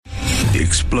The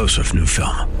explosive new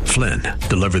film, Flynn,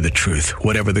 deliver the truth,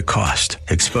 whatever the cost,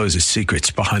 exposes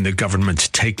secrets behind the government's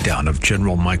takedown of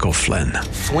General Michael Flynn.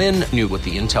 Flynn knew what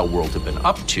the intel world had been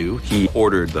up to. He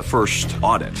ordered the first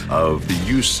audit of the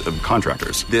use of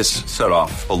contractors. This set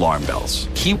off alarm bells.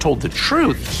 He told the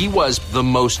truth. He was the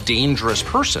most dangerous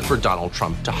person for Donald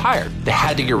Trump to hire. They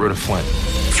had to get rid of Flynn.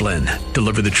 Flynn,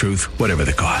 deliver the truth, whatever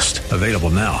the cost. Available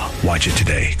now. Watch it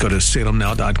today. Go to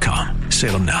salemnow.com.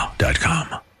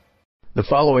 salemnow.com. The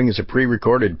following is a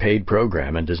pre-recorded paid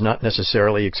program and does not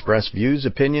necessarily express views,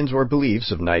 opinions, or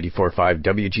beliefs of 94.5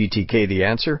 WGTK The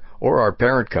Answer or our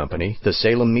parent company, the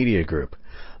Salem Media Group.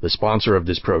 The sponsor of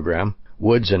this program,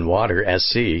 Woods and Water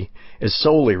SC, is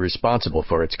solely responsible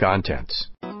for its contents.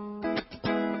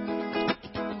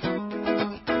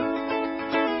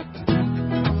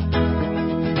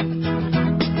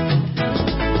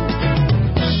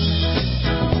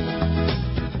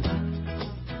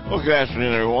 Well, good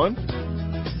afternoon, everyone.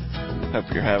 Hope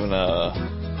you're having a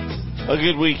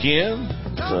good weekend.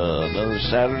 It's another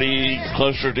Saturday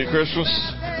closer to Christmas,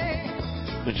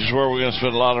 which is where we're going to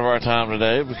spend a lot of our time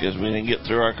today because we didn't get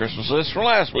through our Christmas list from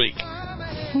last week.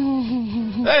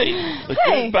 Hey, look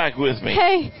who's back with me.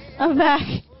 Hey, I'm back.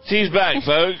 She's back,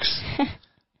 folks.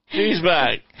 She's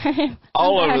back.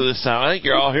 All over this time. I think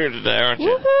you're all here today, aren't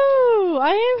you? Woohoo!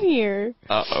 I am here.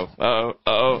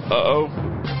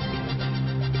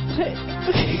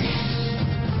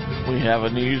 We have a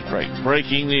news break.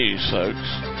 Breaking news, folks.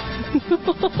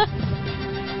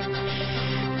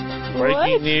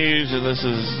 Breaking news, and this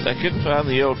is, I couldn't find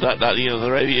the old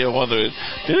the radio one that was,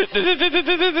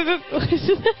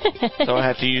 so I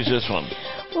have to use this one.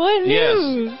 What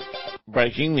news? Yes.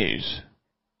 Breaking news.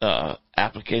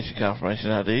 Application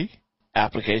confirmation ID.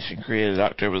 Application created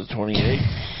October the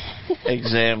 28th.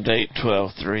 Exam date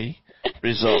 12/3.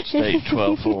 Results date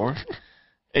 12/4.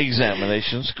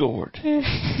 Examination scored.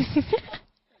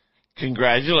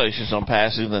 Congratulations on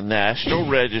passing the National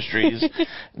Registry's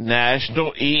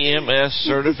National EMS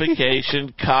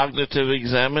Certification Cognitive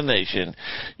Examination.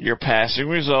 Your passing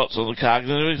results on the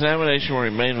cognitive examination will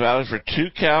remain valid for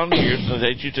 2 calendar years from the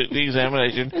date you took the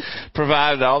examination,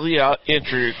 provided all the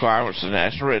entry requirements of the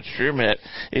National Registry are met.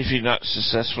 If you not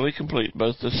successfully complete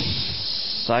both the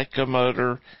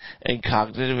psychomotor and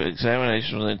cognitive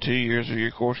examination within 2 years of your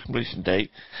course completion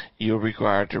date, you'll be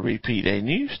required to repeat a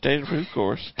new state-approved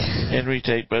course and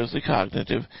retake both the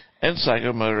cognitive and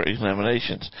psychomotor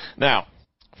examinations. Now,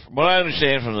 from what I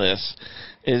understand from this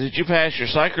is that you passed your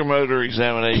psychomotor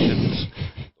examinations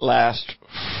last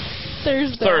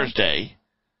Thursday.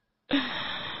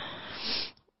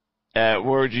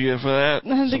 Where did you go for that?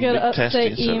 I had to go to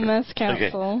Upstate EMS Council.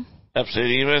 Okay.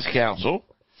 Upstate EMS Council.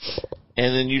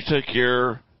 And then you took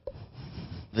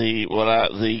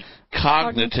the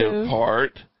cognitive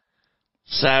part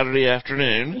Saturday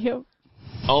afternoon. Yep.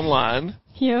 Online.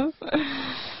 Yep.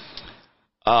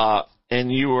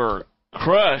 And you were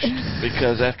crushed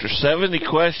because after 70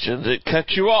 questions it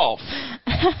cut you off.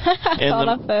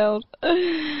 I failed.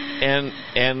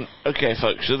 And okay,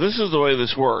 folks, so this is the way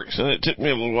this works, and it took me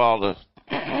a little while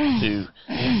to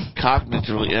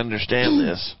cognitively understand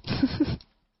this.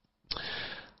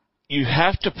 You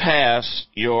have to pass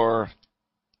your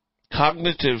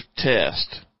cognitive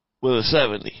test with a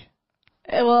 70.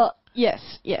 Well,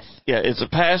 yes. Yeah, it's a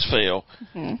pass-fail,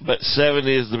 but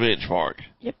 70 is the benchmark.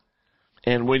 Yep.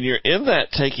 And when you're in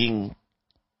that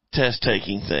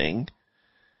test-taking thing,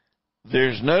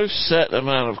 there's no set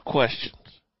amount of questions.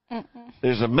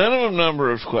 There's a minimum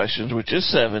number of questions, which is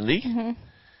 70,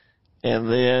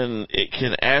 and then it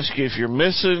can ask you if you're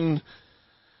missing,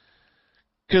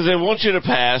 because they want you to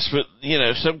pass, but,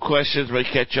 some questions may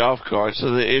catch you off guard.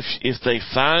 So that if they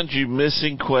find you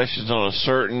missing questions on a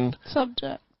certain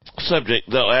subject,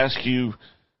 they'll ask you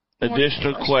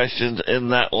additional questions in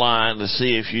that line to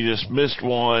see if you just missed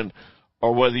one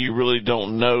or whether you really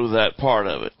don't know that part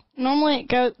of it. Normally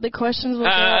the questions will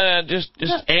go... Just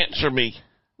answer me.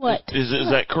 What? Is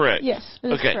that correct? Yes, it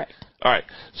is correct. All right.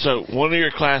 So one of your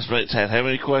classmates had how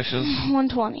many questions?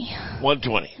 120.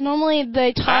 120. Normally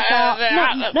they top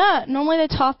out. Normally they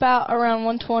top out around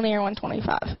 120 or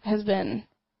 125. Has been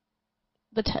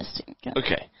the testing. Yeah.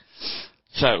 Okay.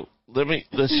 So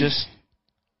let's just.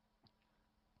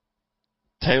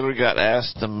 Taylor got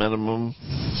asked the minimum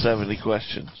 70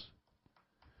 questions,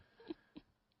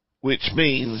 which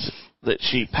means that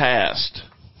she passed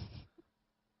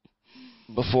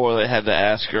before they had to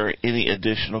ask her any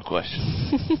additional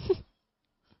questions.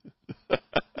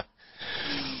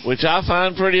 Which I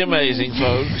find pretty amazing,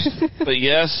 folks. But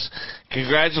yes,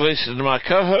 congratulations to my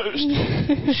co-host.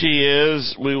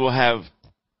 We will have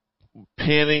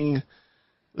pinning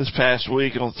this past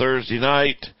week on Thursday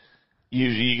night.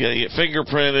 You got to get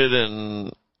fingerprinted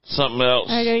and something else.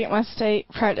 I got to get my state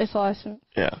practice license.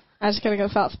 Yeah. I just got to go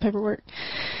fill out some paperwork.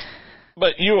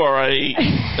 But you are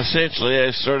essentially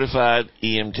a certified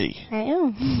EMT. I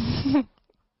am.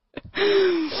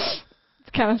 It's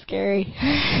kind of scary.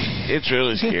 It's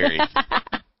really scary.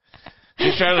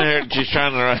 She's walking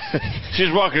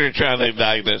here trying to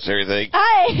diagnose everything.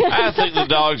 I think the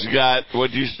dog's got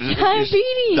diabetes.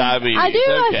 Diabetes. I do.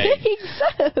 Okay. I think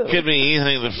so. Could be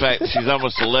anything. The fact that she's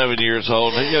almost 11 years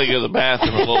old. They got to go to the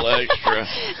bathroom a little extra.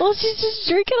 Well, she's just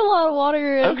drinking a lot of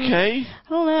water. Okay. I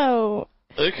don't know.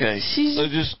 Okay. So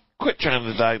just quit trying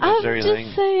to diagnose everything. I'm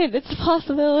just saying, it's a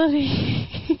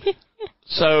possibility.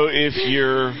 So if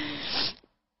you're,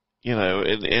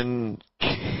 in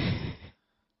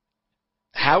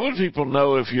how would people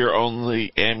know if you're on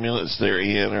the ambulance they're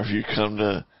in, or if you come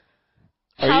to?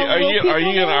 Are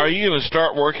you gonna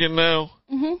start working now?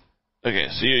 Mhm. Okay,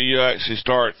 so you actually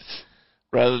start,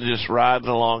 rather than just riding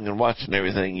along and watching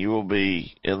everything. You will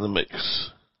be in the mix.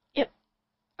 Yep,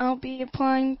 I'll be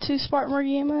applying to Spartanburg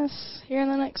EMS here in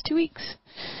the next 2 weeks.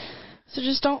 So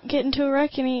just don't get into a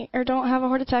wreck or don't have a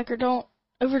heart attack, or don't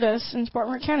overdose in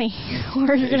Spartanburg County,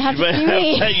 or you're gonna have to see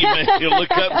me. You'll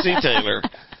look up see Taylor.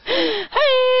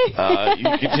 Hey!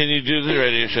 You continue to do the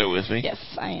radio show with me? Yes,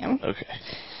 I am. Okay.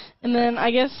 And then I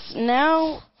guess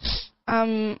now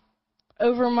I'm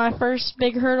over my first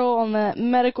big hurdle on the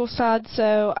medical side,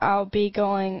 so I'll be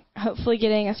hopefully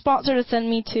getting a sponsor to send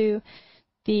me to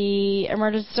the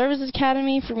Emergency Services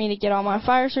Academy for me to get all my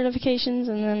fire certifications,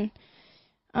 and then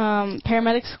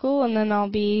paramedic school, and then I'll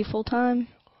be full-time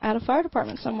at a fire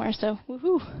department somewhere, so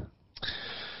woohoo.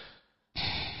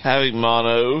 Having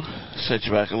mono set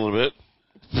you back a little bit.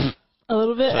 A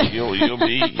little bit. So you'll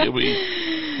be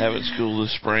having school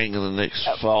this spring, and the next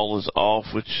fall is off,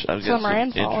 which I've got Summer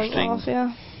and fall is off,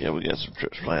 yeah. Yeah, we got some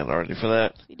trips planned already for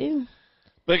that. We do.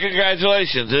 But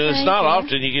congratulations. And it's not you.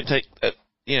 often you can take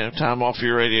time off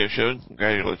your radio show and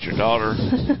congratulate your daughter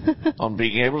on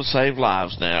being able to save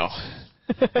lives now.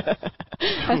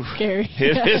 That's scary.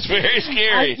 It is very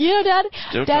scary. Dad.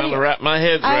 Still trying to wrap my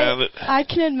head around it. I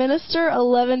can administer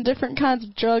 11 different kinds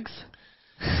of drugs.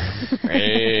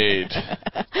 Great.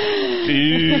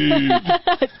 Dude.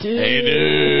 Hey,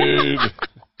 dude.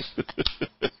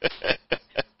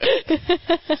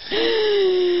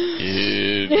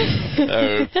 Dude.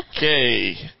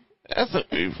 Okay. I think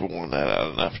we've worn that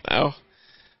out enough now.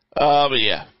 But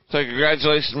yeah. So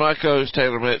congratulations, my co-host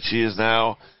Taylor Metz. She is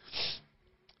now,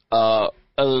 other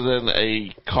than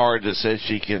a card that says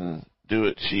she can do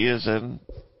it, she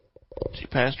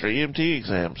passed her EMT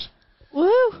exams. Woo!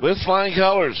 With flying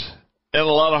colors and a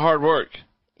lot of hard work.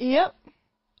 Yep.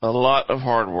 A lot of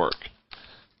hard work.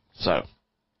 So,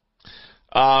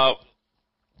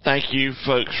 thank you,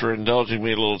 folks, for indulging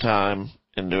me a little time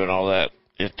in doing all that.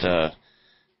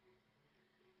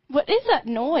 What is that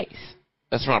noise?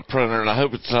 That's my printer, and I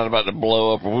hope it's not about to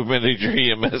blow up, or we're going to need your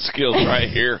EMS skills right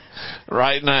here,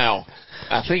 right now.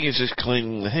 I think it's just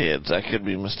cleaning the heads. I could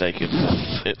be mistaken.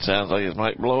 It sounds like it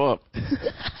might blow up.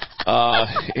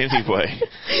 Anyway,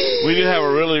 we do have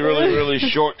a really, really, really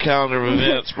short calendar of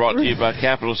events brought to you by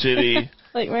Capital City.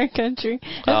 Like Mare Country.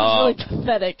 That's really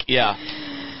pathetic. Yeah.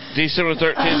 December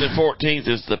 13th and 14th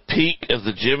is the peak of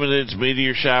the Geminids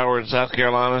meteor shower in South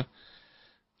Carolina.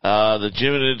 The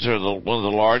Geminids are one of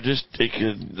the largest.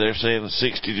 They're saying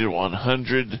 60 to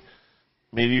 100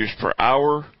 meteors per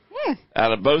hour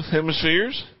out of both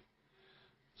hemispheres.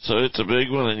 So it's a big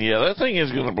one, and yeah, that thing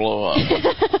is going to blow up.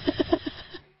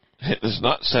 It does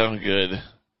not sound good.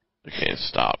 Okay,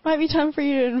 stop. Might be time for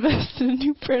you to invest in a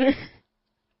new printer.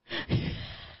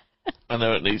 I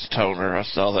know it needs toner. I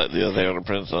saw that the other day on a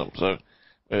print something, so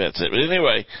maybe that's it. But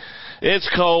anyway, it's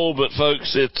cold, but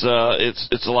folks, it's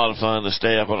a lot of fun to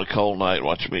stay up on a cold night and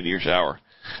watch a meteor shower.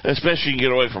 Especially if you can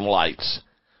get away from lights.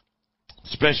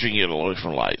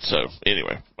 So,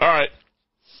 anyway. All right.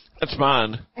 That's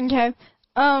mine. Okay.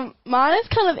 Mine is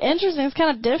kind of interesting. It's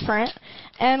kind of different.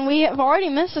 And we have already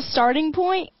missed a starting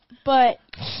point, but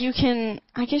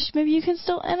I guess maybe you can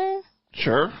still enter.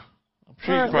 Sure. I'm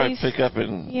sure you can probably pick up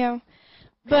in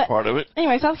part of it.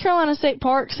 Anyway, South Carolina State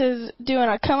Parks is doing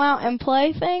a come out and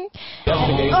play thing. Go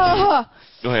ahead.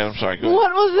 I'm sorry. Go ahead.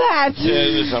 What was that?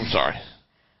 Yeah, I'm sorry.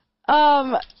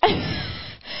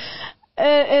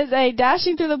 It is a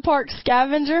Dashing Through the Park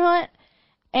scavenger hunt,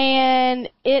 and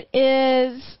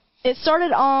it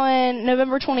started on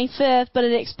November 25th, but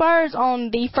it expires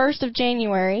on the 1st of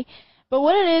January. But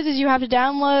what it is you have to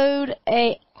download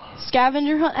a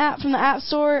scavenger hunt app from the App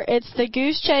Store. It's the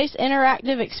Goose Chase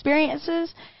Interactive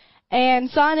Experiences, and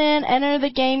sign in, enter the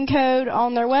game code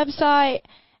on their website,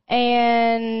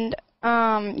 and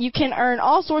you can earn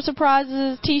all sorts of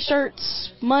prizes,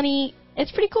 T-shirts, money.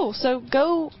 It's pretty cool. So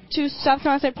go to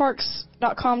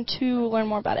SouthCarolinaStateParks.com to learn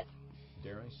more about it.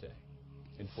 Dare I say,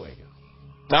 in fuego.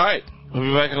 All right. We'll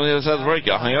be back on the other side of the break,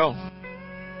 y'all. Hang on.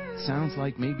 Sounds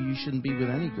like maybe you shouldn't be with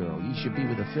any girl. You should be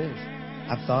with a fish.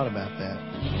 I've thought about that.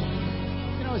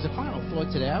 You know, as a final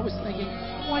thought today, I was thinking,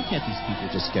 why can't these people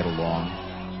just get along?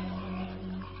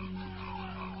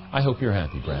 I hope you're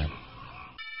happy, Brad.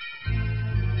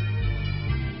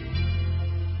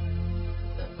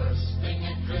 The first thing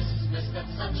at Christmas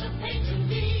that's such a pain to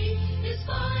me is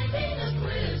finding a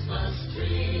Christmas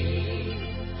tree.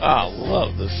 I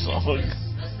love this song.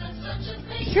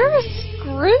 You're a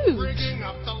Scrooge.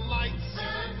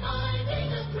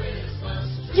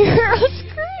 You're a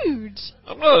Scrooge.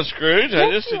 I'm not a Scrooge. I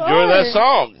Yes, just you enjoy are. that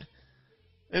song.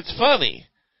 It's funny.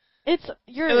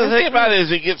 You're And the a thing about Scrooge. it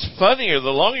is it gets funnier the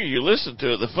longer you listen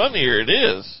to it, the funnier it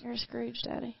is. You're a Scrooge,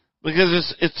 Daddy.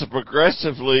 Because it's a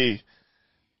progressively...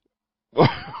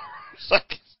 it's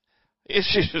like...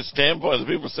 It's just a standpoint of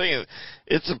the people singing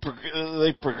it.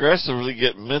 They progressively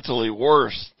get mentally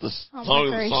worse the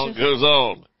longer the song goes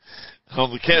on.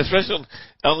 Especially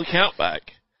on the count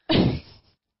back.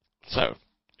 So,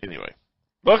 anyway.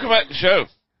 Welcome back to the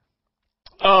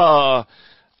show.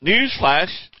 News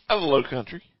flash out of the Low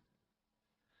Country.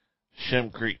 Shem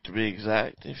Creek, to be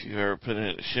exact. If you've ever been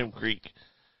in a Shem Creek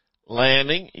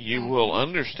landing, you will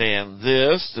understand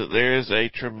this, that there is a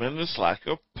tremendous lack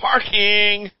of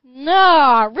parking.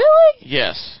 No, really?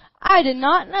 Yes. I did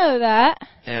not know that.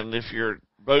 And if your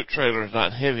boat trailer is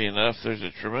not heavy enough, there's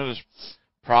a tremendous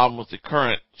problem with the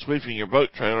current sweeping your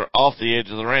boat trailer off the edge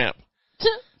of the ramp.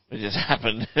 It just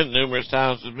happened numerous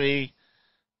times with me.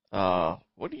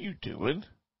 What are you doing?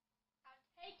 I'm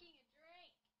taking a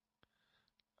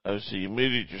drink. Oh, so you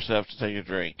muted yourself to take a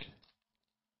drink.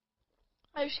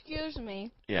 Excuse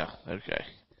me. Yeah, okay.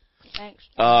 Thanks.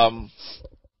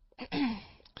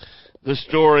 The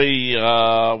story,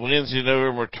 Wednesday,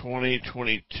 November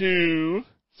 2022.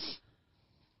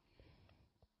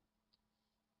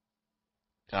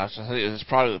 Gosh, I think it's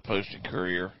probably the Post and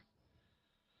Courier.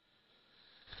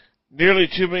 Nearly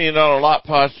 $2 million lot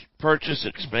purchase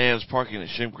expands parking at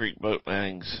Shem Creek Boat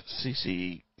Landings,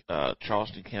 CCE,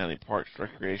 Charleston County Parks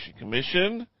Recreation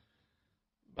Commission,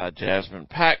 by Jasmine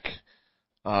Pack.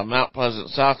 Mount Pleasant,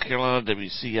 South Carolina,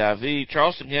 WCIV,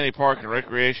 Charleston County Park and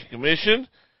Recreation Commission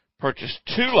purchased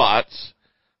 2 lots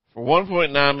for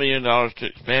 $1.9 million to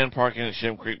expand parking at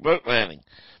Shem Creek Boat Landing.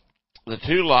 The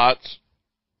 2 lots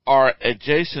are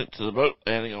adjacent to the boat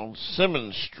landing on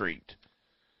Simmons Street.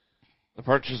 The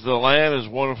purchase of the land is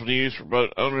wonderful news for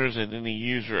boat owners and any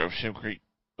user of Shem Creek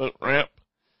Boat Ramp,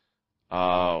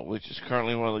 which is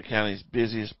currently one of the county's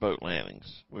busiest boat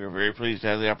landings. We are very pleased to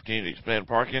have the opportunity to expand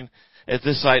parking at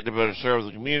this site to better serve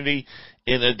the community.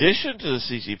 In addition to the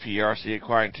CCPRC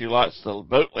acquiring 2 lots, the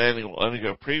boat landing will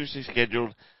undergo previously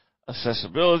scheduled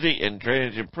accessibility and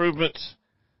drainage improvements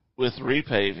with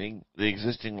repaving the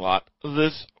existing lot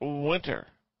this winter.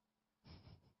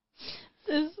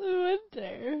 This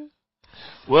winter.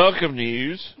 Welcome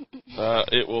news.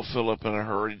 It will fill up in a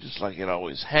hurry just like it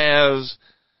always has.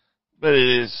 But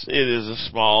it is a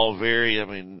small,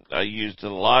 I used it a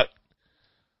lot.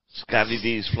 Scotty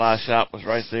D's Fly Shop was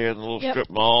right there in the little strip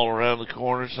mall around the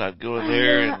corner, so I'd go in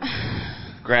there and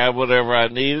grab whatever I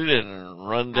needed and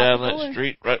run down that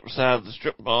street right beside the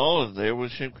strip mall, and there was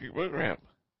Shem Creek Boat Ramp.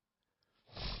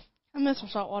 I miss my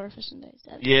saltwater fishing days,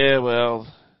 Daddy. Yeah, well,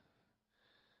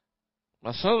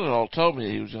 my son-in-law told me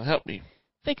he was going to help me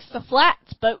fix the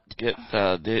flats boat. Get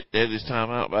Daddy's time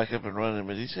out back up and running,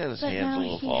 but he's had his hands a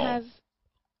little full. Has,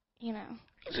 he's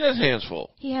got his hands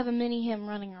full. He has a mini him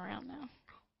running around now.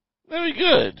 Very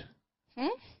good. Hmm?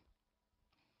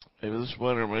 Maybe this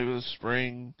winter, maybe this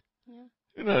spring. Yeah.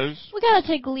 Who knows? We gotta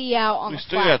take Lee out on the We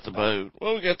still got the boat.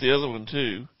 Well, we got the other one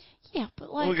too. Yeah,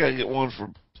 but like we gotta get one for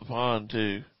the pond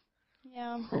too.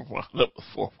 Yeah. We're wound up with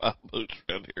 4 or 5 boats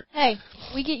around here. Hey,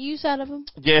 we get use out of them.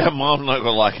 Yeah, Mom's not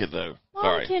gonna like it though. Mom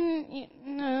Sorry.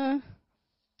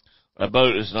 A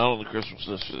boat is not on the Christmas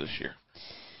list for this year.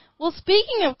 Well,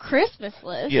 speaking of Christmas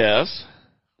list. Yes.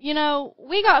 We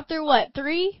got through what,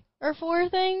 3 or 4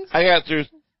 things? I got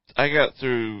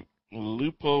through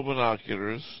Lupo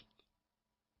binoculars,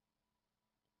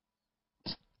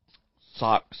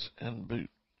 socks, and boots.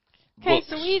 Okay,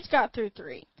 so we each got through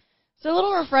 3. So a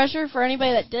little refresher for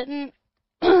anybody that didn't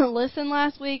listen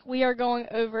last week, we are going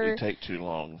over... We take too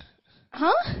long.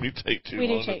 Huh? We take too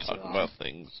long to talk about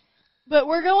things. But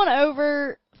we're going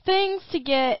over things to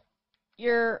get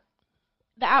the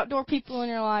outdoor people in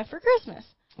your life for Christmas.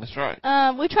 That's right.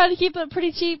 We try to keep it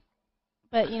pretty cheap,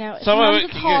 But, Some of sometimes it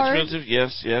it's can hard. get expensive.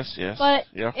 Yes. But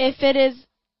yeah. if it is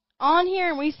on here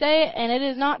and we say it and it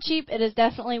is not cheap, it is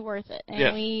definitely worth it. And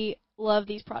Yes. we love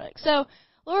these products. So,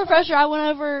 little refresher, I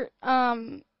went over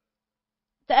the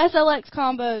SLX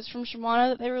combos from Shimano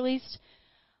that they released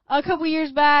a couple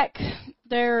years back.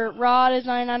 Their rod is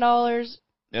 $99.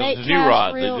 Now, Bait the new cast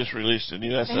rod. reel- They just released a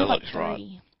new They have SLX like rod.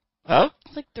 3. Huh?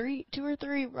 It's like 2 or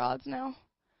 3 rods now.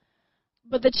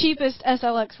 But the cheapest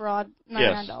SLX rod,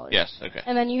 $99. Yes. Okay.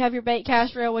 And then you have your bait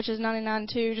cast reel, which is $99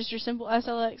 too, just your simple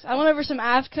SLX. I went over some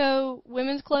Avco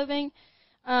women's clothing.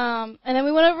 And then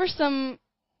we went over some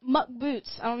Muck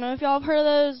boots. I don't know if y'all have heard of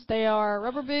those. They are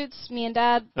rubber boots. Me and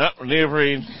Dad.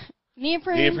 Neoprene.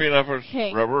 Neoprene uppers,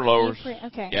 Okay. rubber lowers. Neoprene,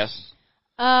 okay. Yes.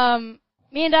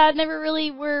 Me and Dad never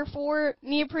really were for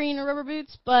neoprene or rubber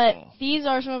boots, but these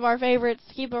are some of our favorites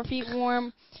to keep our feet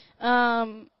warm.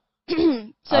 I've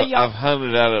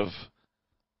hunted out of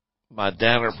my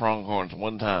Danner pronghorns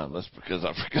one time. That's because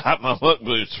I forgot my muck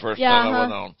boots first time I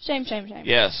went on. Shame.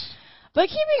 Yes. But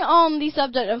keeping on the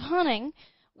subject of hunting,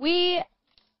 we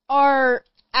are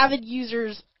avid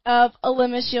users of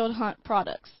Alima Shield Hunt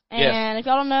products. And if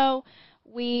y'all don't know,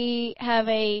 we have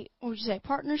a, what would you say,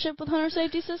 partnership with Hunter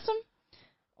Safety System?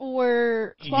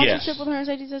 Or sponsorship with Hunter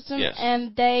Safety System? Yes.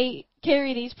 And they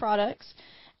carry these products.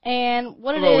 And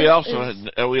what it Well, is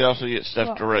we also get stuff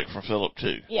Well, direct from Philip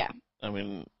too. Yeah. I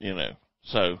mean,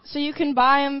 so you can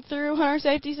buy them through Hunter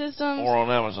Safety Systems. or on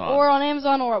Amazon. Or on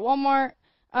Amazon or at Walmart.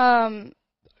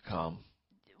 Com.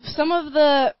 Some of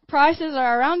the prices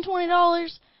are around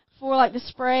 $20 for like the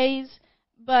sprays,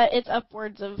 but it's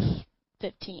upwards of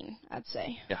 $15, I'd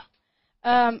say.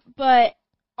 Yeah. But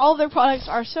all their products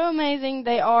are so amazing.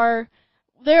 They're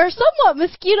somewhat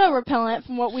mosquito repellent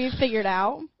from what we've figured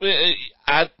out.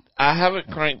 I haven't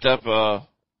cranked up a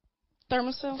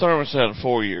thermostat in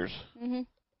 4 years. Mhm.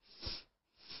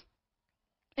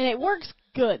 And it works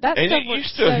good. That And stuff you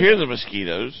works still so hear good. the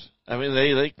mosquitoes. I mean,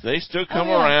 they still come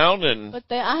yeah. around, and But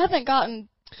I haven't gotten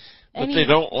but any. they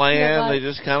don't land. like- They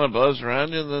just kind of buzz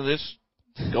around you, and then just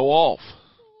go off.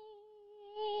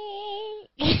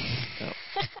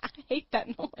 I hate that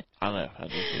noise. I know. I do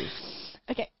too.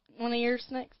 Okay, one of yours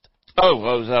next.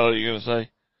 Oh, is that what you're gonna say?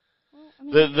 Well, I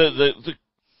mean,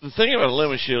 The thing about a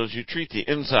Alima Shield is you treat the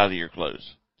inside of your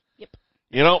clothes. Yep.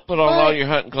 You don't put on But- all your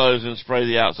hunting clothes and spray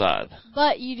the outside.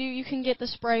 But you can get the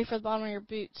spray for the bottom of your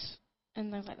boots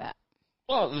and things like that.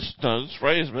 Well, the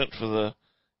spray is meant for the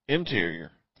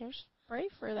interior. There's spray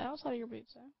for the outside of your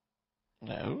boots, though.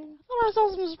 No. I thought I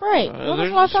saw some spray. What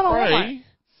There's was a I on Walmart? spray.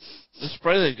 The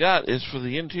spray they got is for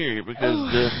the interior because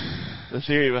the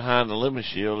theory behind the Alima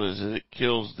Shield is that it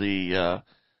kills the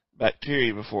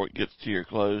bacteria before it gets to your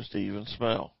clothes to even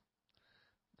smell.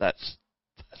 That's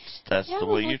Yeah, the I way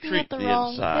was you looking treat at the the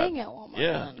wrong inside. thing at Walmart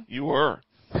Yeah, then. you were.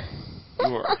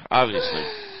 You were, obviously.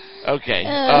 Okay.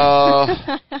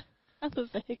 That was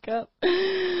a hiccup.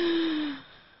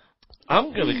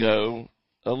 I'm going to go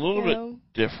a little No. bit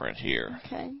different here.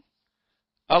 Okay.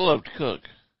 I love to cook.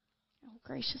 Oh,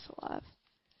 gracious alive.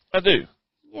 I do.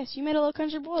 Yes, you made a low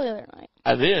country boil the other night.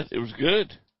 I did. It was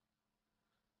good.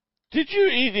 Did you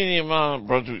eat any of my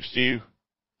Brunswick stew?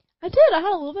 I did. I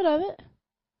had a little bit of it.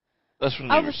 That's when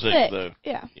I you were was sick, though.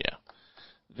 Yeah. Yeah.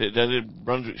 I did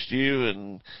Brunswick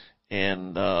stew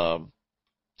and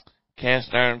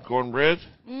cast iron cornbread.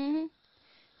 Mhm.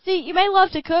 See, you may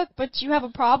love to cook, but you have a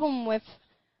problem with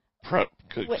Prep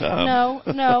cook with, time.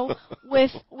 no,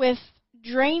 with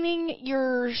draining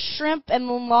your shrimp and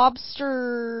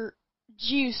lobster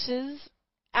juices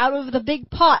out of the big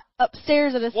pot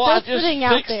upstairs that is Well, I still just sitting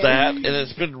out fixed there. that, and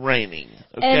it's been raining.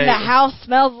 Okay? And the house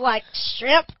smells like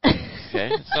shrimp. Okay,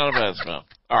 it's not a bad smell.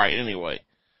 All right, anyway,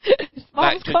 It's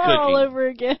Mom's back to car all cooking. over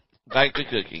again. back to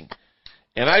cooking.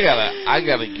 And I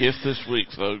got a gift this week,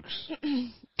 folks.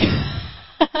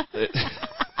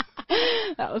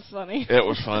 That was funny. It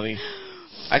was funny.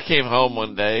 I came home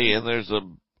one day, and there's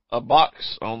a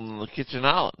box on the kitchen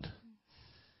island.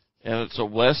 And it's a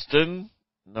Weston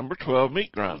number 12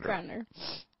 meat grinder.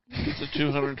 It's a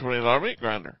 $220 meat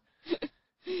grinder.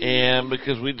 And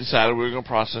because we decided we were going to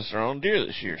process our own deer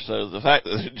this year. So the fact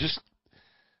that it just,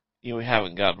 we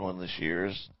haven't gotten one this year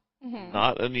is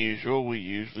not unusual. We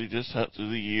usually just hunt through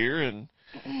the year and.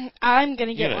 I'm going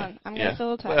to get one. I'm going to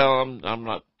fill the tub. Well, I'm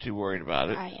not too worried about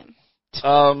it. I am.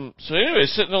 So anyway,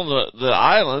 sitting on the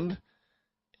island,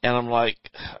 and I'm like,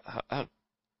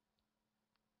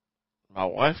 my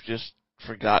wife just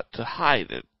forgot to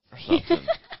hide it or something.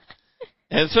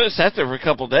 And so it sat there for a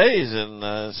couple of days,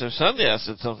 and so Sunday I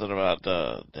said something about,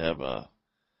 Deb,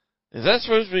 is that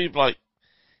supposed to be like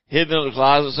hidden in the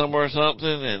closet somewhere or something?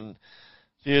 And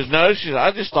She goes, no, she said,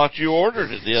 I just thought you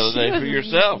ordered it the other day for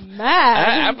yourself.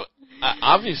 Mad.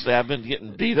 Obviously, I've been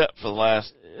getting beat up for the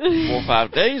last 4 or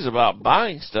 5 days about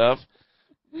buying stuff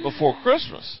before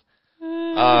Christmas.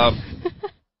 I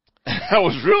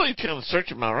was really kind of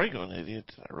searching my ring going, idiot,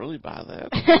 did I really buy that?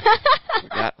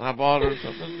 Forgot I bought it or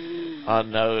something?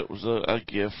 No, it was a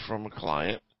gift from a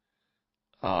client,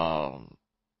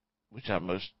 which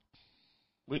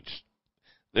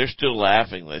they're still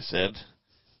laughing, they said,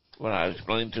 when I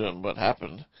explained to them what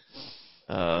happened.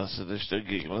 So they're still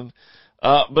giggling.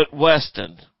 But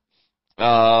Weston,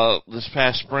 this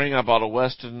past spring I bought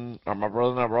my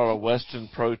brother and I brought a Weston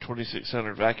Pro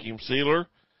 2600 vacuum sealer.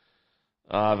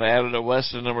 I've added a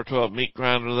Weston number 12 meat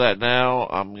grinder to that now.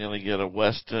 I'm going to get a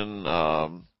Weston,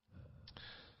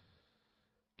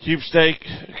 cube steak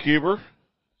cuber.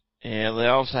 And they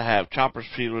also have choppers,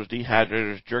 peelers,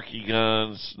 dehydrators, jerky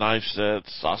guns, knife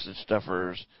sets, sausage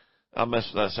stuffers. I'll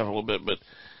mess with that stuff a little bit, but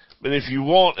if you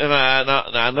want, and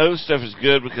I know this stuff is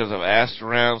good because I've asked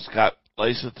around. Scott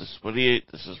Laceth, this is what he ate.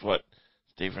 This is what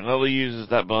Steve Fernelli uses,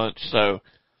 that bunch. So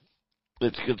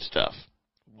it's good stuff.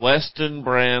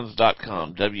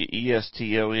 WestonBrands.com.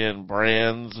 WESTON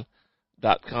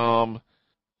brands.com.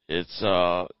 It's,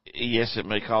 yes, it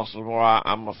may cost a little more.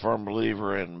 I'm a firm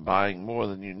believer in buying more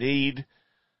than you need,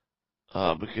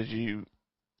 because you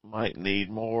might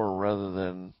need more rather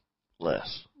than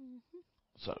less.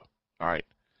 So, all right.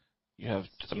 You have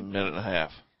just a minute and a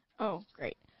half. Oh,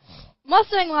 great.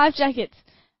 Mustang life jackets.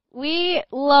 We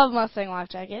love Mustang life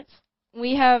jackets.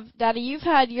 We have, Daddy, you've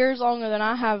had yours longer than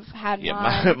I have had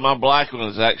mine. Yeah, my black one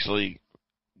is actually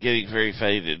getting very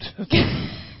faded.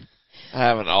 I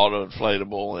have an auto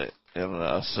inflatable in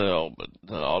a cell, but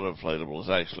the auto inflatable is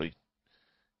actually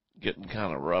getting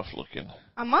kind of rough looking.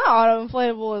 My auto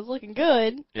inflatable is looking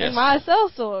good, yes. And my cell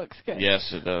still looks good.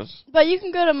 Yes, it does. But you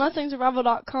can go to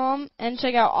MustangSurvival.com and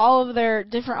check out all of their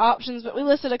different options. But we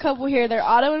listed a couple here. They're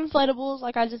auto inflatables,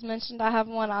 like I just mentioned. I have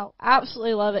one. I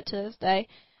absolutely love it to this day.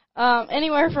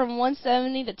 Anywhere from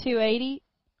 170 to 280.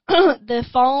 The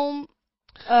foam.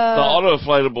 The auto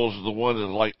inflatables are the one that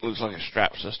looks like a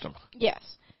strap system. Yes.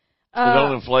 They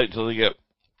don't inflate until they get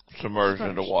submerged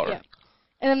into water. Yeah.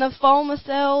 And then the foam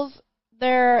cells,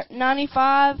 they're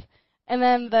 95, and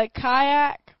then the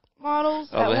kayak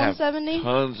models at 170. Have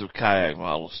tons of kayak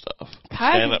model stuff.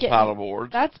 Kayak stand-up paddle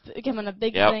boards. That's becoming a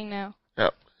big thing now.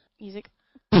 Yep. Music.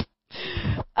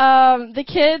 The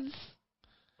kids'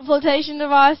 flotation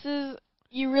devices,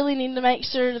 you really need to make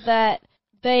sure that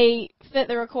they fit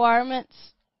the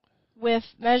requirements with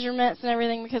measurements and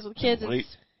everything, because with kids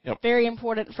it's very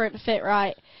important for it to fit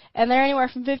right. And they're anywhere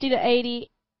from 50 to 80.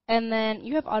 And then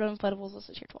you have auto inflatables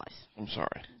listed here twice. I'm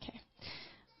sorry. Okay.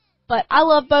 But I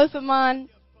love both of mine.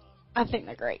 I think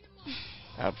they're great.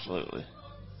 Absolutely.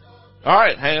 All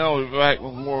right, hang on. We'll be back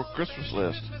with more Christmas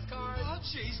list. Oh,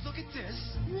 jeez, look at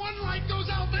this. One light goes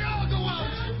out, they all go out.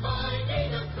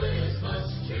 Finding a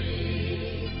Christmas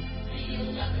tree. The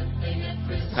 11th thing at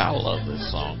Christmas. I love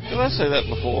this song. Did I say that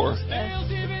before?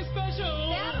 Sales even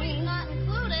special. Batteries not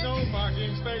included. No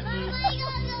parking spaces. Oh my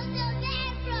God, those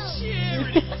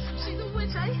Cheers. She's a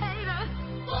witch, I hate her.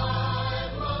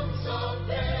 5 months of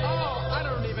day. Oh, I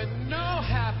don't even know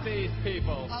half these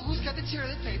people. Who's got the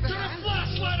toilet paper? Get a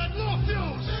flashlight and no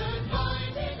fuse.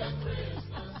 Finding a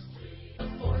Christmas tree. The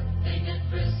 4th thing at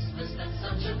Christmas, that's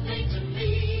such a pain to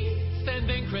me.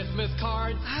 Sending Christmas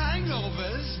cards.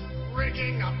 Hangovers.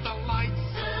 Rigging up the lights.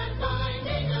 And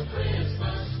finding a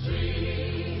Christmas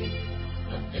tree.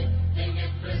 The 5th thing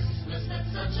at Christmas,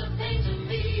 that's such a pain to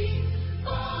me.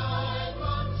 5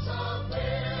 months of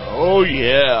day. Oh,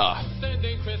 yeah.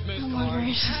 Sending Christmas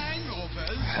cards.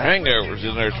 Hangovers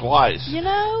in there twice. You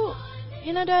know,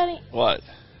 Daddy. What?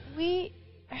 When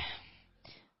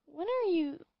are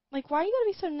you, why are you going to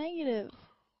be so negative?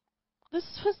 This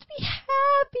is supposed to be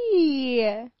happy.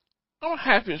 I'm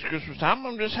happy it's Christmas time.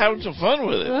 I'm just having some fun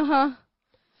with it. Uh-huh.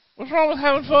 What's wrong with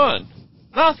having fun?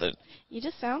 Nothing. You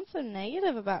just sound so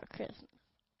negative about Christmas.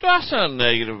 Do I sound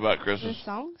negative about Christmas? The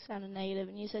song sounded negative,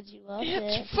 and you said you loved It's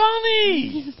it.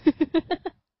 funny.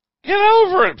 Get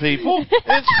over it, people.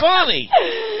 It's funny.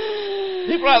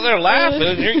 People out there laughing,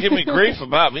 and you're giving me grief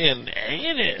about being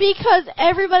negative. Because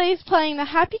everybody's playing the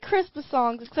Happy Christmas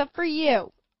songs except for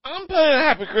you. I'm playing a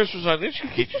Happy Christmas on this.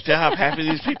 Can't you tell how happy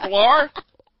these people are?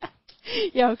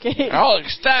 Yeah, okay. They're all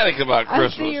ecstatic about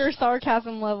Christmas. I see your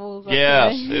sarcasm levels.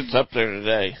 Yes, it's up there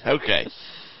today. Okay.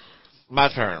 My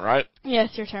turn, right?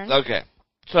 Yes, your turn. Okay.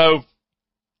 So,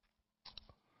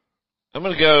 I'm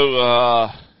going to go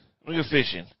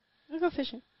fishing. We'll go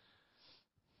fishing.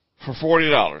 For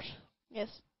 $40. Yes.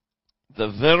 The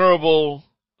venerable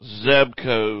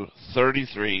Zebco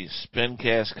 33 spin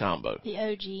cast combo. The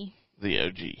OG. The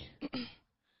OG.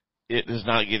 It does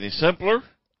not get any simpler.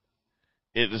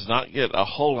 It does not get a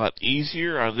whole lot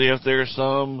easier. I think there are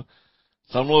some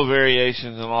little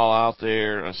variations and all out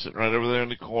there. I'm sitting right over there in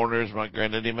the corner is my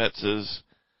Granddaddy Metz's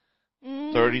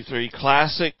 33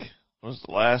 Classic. Was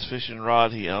the last fishing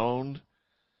rod he owned,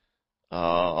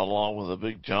 along with a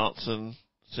big Johnson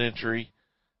Century.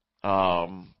 That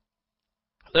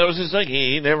was his thing.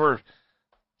 He never.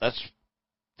 That's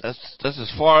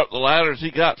as far up the ladder as he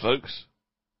got, folks.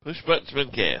 Push button spin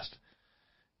cast,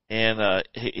 and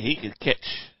he could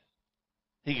catch.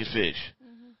 He could fish.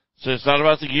 Mm-hmm. So it's not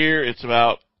about the gear. It's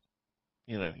about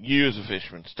you as a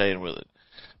fisherman staying with it.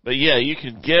 But yeah, you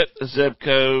can get a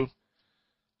Zebco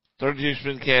 32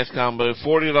 spin cast combo,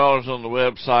 $40 on the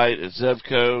website at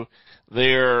Zebco.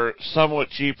 They're somewhat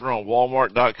cheaper on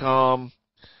Walmart.com.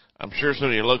 I'm sure some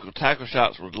of your local tackle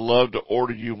shops would love to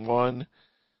order you one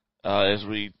as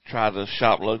we try to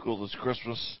shop local this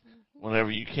Christmas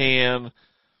whenever you can.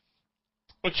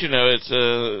 But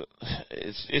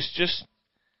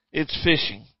it's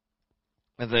fishing,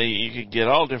 and you can get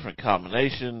all different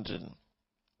combinations and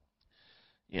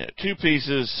 2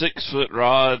 pieces, 6-foot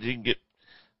rods. You can get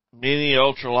mini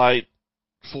ultralight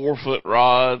 4-foot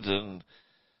rods and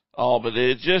all, but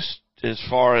it just, as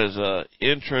far as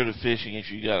intro to fishing,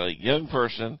 if you got a young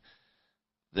person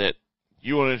that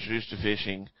you want to introduce to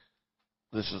fishing,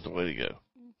 this is the way to go.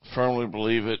 Firmly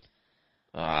believe it.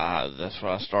 That's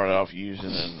what I started off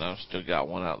using, and I've still got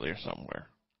one out there somewhere.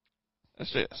 I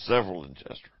still got several in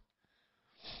Chester.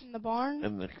 In the barn?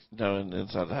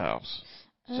 Inside the house.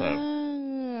 So,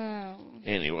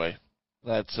 anyway,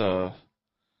 that's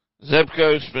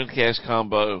Zebco spin cast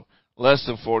combo, less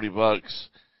than $40,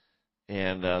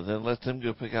 and then let them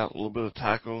go pick out a little bit of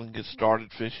tackle and get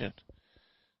started fishing.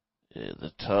 Yeah,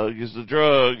 the tug is the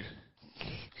drug.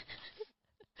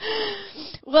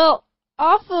 Well,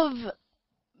 off of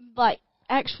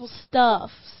actual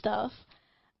stuff,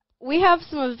 we have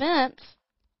some events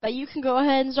that you can go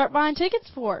ahead and start buying tickets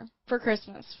for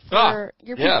Christmas for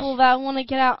your people that want to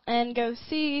get out and go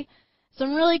see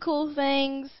some really cool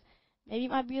things. Maybe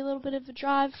it might be a little bit of a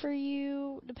drive for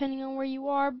you, depending on where you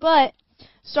are. But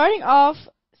starting off,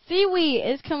 SeaWee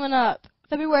is coming up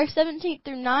February 17th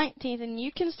through 19th, and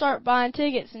you can start buying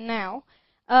tickets now.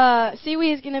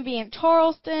 SeaWee is going to be in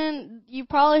Charleston. You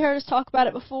probably heard us talk about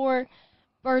it before.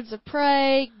 Birds of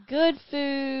Prey, good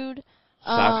food.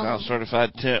 Stockhouse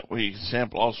certified tent where you can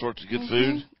sample all sorts of good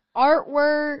food.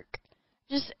 Artwork.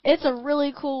 It's a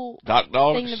really cool thing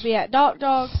to be at. Dock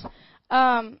Dogs.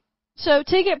 So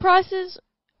ticket prices,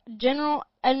 general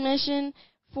admission,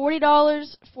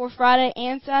 $40 for Friday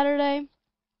and Saturday.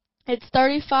 It's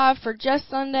 $35 for just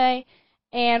Sunday,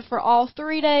 and for all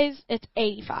 3 days, it's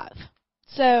 $85.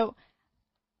 So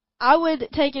I would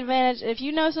take advantage. If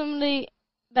you know somebody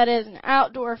that is an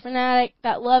outdoor fanatic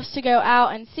that loves to go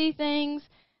out and see things,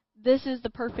 this is the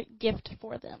perfect gift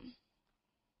for them.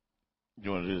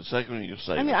 You want to do the second one, or you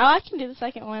say? I can do the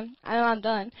second one, and I'm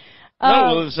done.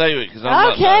 No, we'll save it because I'm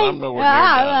not done. I'm nowhere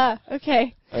near done.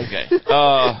 Okay. Okay.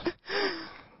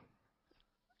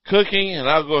 Cooking, and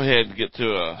I'll go ahead and get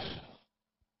to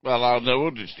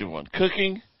we'll just do one.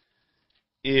 Cooking.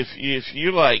 If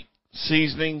you like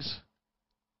seasonings,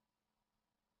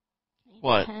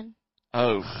 what?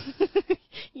 Oh.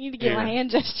 You need to get my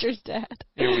hand gestures, Dad.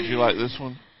 Here, would you like this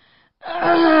one?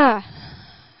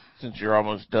 Since you're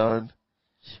almost done.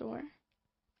 Sure.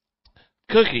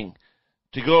 Cooking.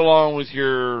 To go along with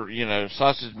your,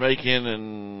 sausage making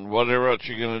and whatever else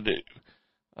you're going to do.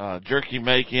 Jerky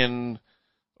making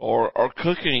or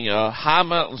cooking, High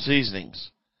Mountain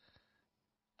Seasonings.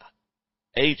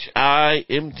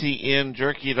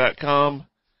 HIMTNjerky.com.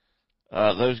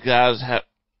 Those guys have...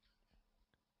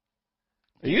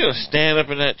 Are you going to stand up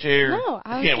in that chair? No,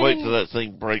 I can't wait till that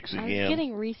thing breaks again. I was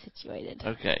getting resituated.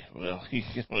 Okay, well, you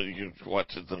can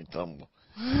watch the thing tumble.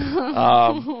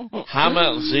 High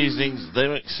Mountain Seasonings, they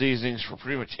make seasonings for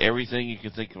pretty much everything you can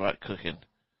think about cooking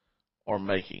or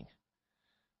making.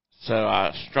 So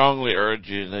I strongly urge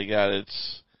you.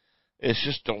 It's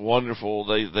just a wonderful.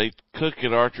 They cook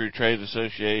at Archery Trade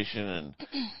Association, and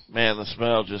man, the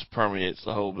smell just permeates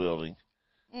the whole building.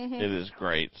 Mm-hmm. It is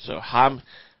great. So HIMTN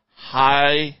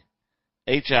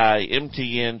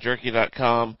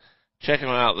Check them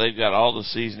out. They've got all the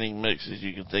seasoning mixes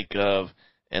you can think of,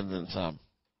 and then some.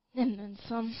 And then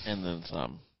some. And then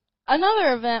some.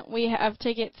 Another event we have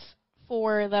tickets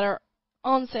for that are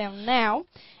on sale now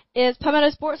is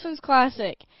Palmetto Sportsman's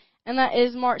Classic, and that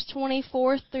is March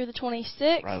 24th through the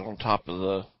 26th. Right on top of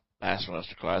the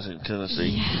Bassmaster Classic in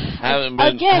Tennessee. Yeah. Haven't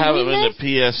been Again, we to missed-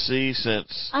 PSC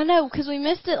since. I know, because we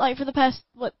missed it, like, for the past,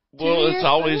 what, 2 Well, years? it's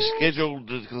always 3 years? scheduled.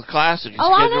 The Classic is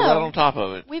Oh, I scheduled know. right on top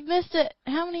of it. We've missed it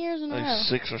how many years in a Like row?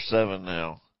 6 or 7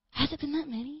 now. Has it been that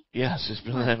many? Yes, it's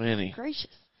been that many. Gracious.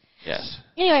 Yes.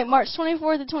 Anyway, March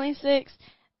 24th to 26th.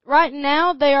 Right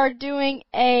now, they are doing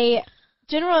a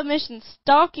general admission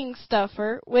stocking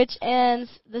stuffer, which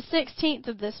ends the 16th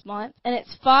of this month, and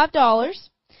it's $5.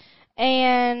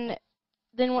 And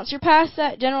then once you're past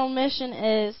that, general admission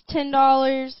is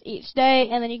 $10 each day,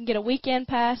 and then you can get a weekend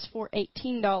pass for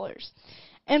 $18.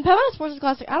 And Palmetto Sports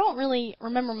Classic, I don't really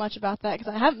remember much about that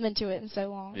because I haven't been to it in so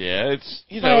long. Yeah, it's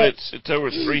But- it's over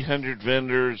 300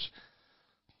 vendors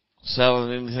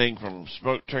selling anything from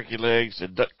smoked turkey legs to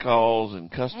duck calls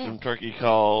and custom turkey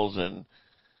calls, and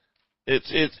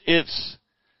it's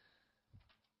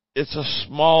a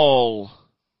small,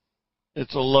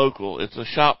 it's a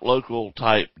shop local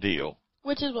type deal.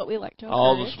 Which is what we like to encourage.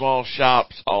 All the small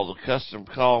shops, all the custom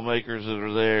call makers that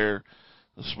are there,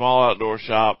 the small outdoor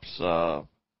shops, and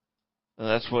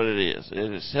that's what it is.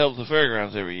 It is held at the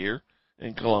fairgrounds every year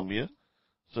in Columbia,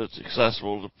 so it's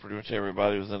accessible to pretty much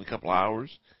everybody within a couple of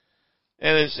hours.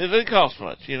 And it doesn't cost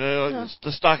much, you know. Yeah. It's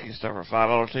the stocking stuffer,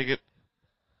 $5 ticket.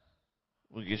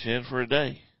 We'll get you in for a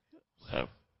day. So,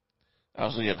 I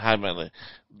was getting high on the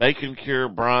bacon cure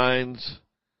brines,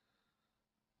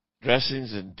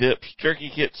 dressings and dips, jerky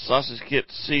kits, sausage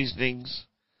kits, seasonings,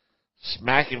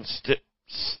 smack and stick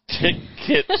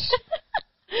kits,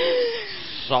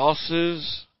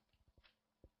 sauces.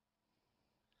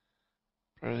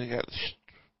 They got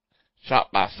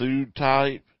shop by food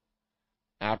type.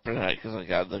 I print it because they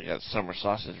got summer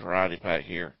sausage variety pack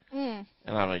here, and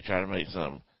I may try to make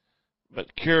some.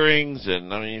 But curings,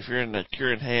 and I mean, if you're into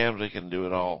curing hams, they can do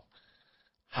it all.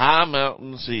 High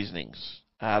Mountain Seasonings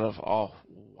out of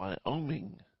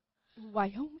Wyoming.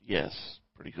 Wyoming? Yes,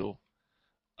 pretty cool.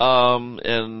 They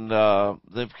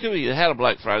had a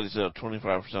Black Friday sale,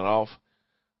 25% off.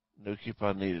 No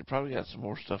coupon needed. Probably got some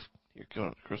more stuff here coming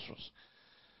up to Christmas.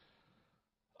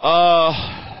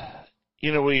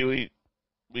 You know, we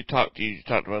talked to you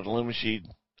talked about the Limit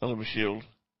Shield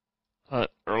hunt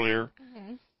earlier.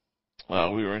 Mm-hmm.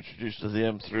 We were introduced to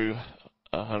them through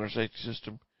a hunter safety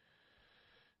system.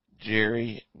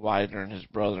 Jerry Widener and his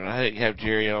brother, and I didn't have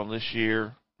Jerry on this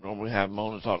year. Normally have him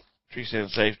on to talk tree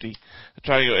stand safety. I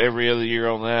try to go every other year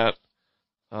on that.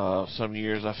 Some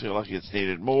years I feel like it's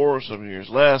needed more, some years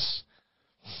less.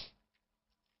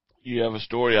 You have a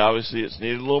story, obviously it's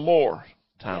needed a little more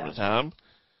time to time.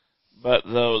 But the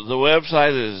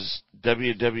website is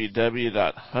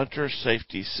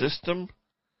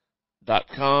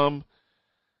www.huntersafetysystem.com.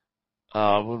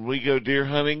 When we go deer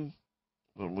hunting,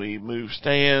 when we move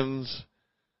stands,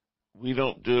 we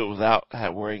don't do it without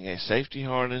wearing a safety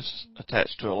harness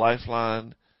attached to a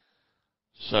lifeline,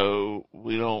 so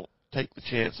we don't take the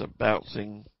chance of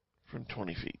bouncing from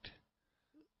 20 feet.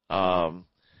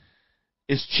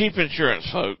 It's cheap insurance,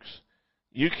 folks.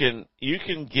 You can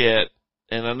get,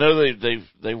 and I know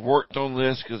they've worked on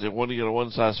this because they want to get a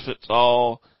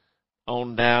one-size-fits-all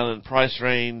on down in price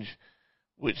range,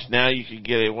 which now you can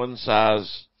get a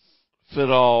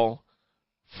one-size-fit-all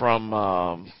from,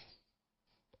 I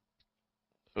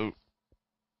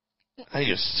think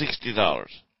it's $60.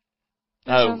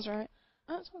 That sounds right.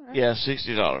 Oh, that's all right. Yeah,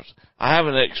 $60. I have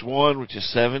an X1, which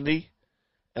is $70,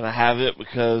 and I have it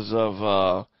because of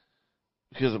bow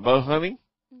hunting.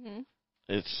 Mm-hmm.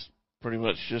 It's pretty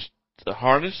much just the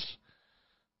harness.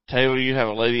 Taylor, you have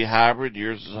a Lady Hybrid.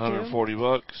 Yours is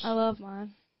 $140. I love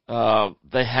mine.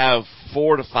 They have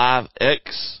 4 to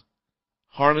 5X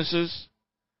harnesses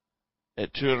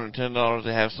at $210.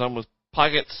 They have some with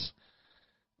pockets.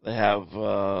 They have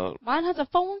Mine has a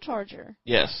phone charger.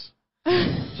 yes.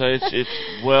 So it's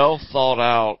well thought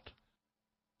out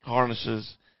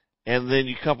harnesses, and then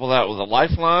you couple that with a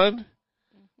lifeline.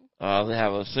 They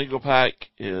have a single pack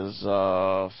is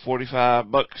 $45,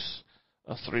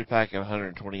 a 3-pack at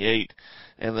 $128,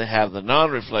 and they have the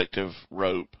non-reflective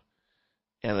rope,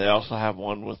 and they also have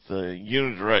one with the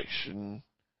unidirection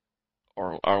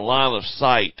or line of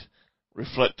sight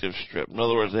reflective strip. In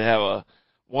other words, they have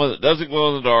one that doesn't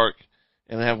glow in the dark,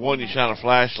 and they have one you shine a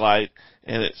flashlight,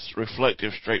 and it's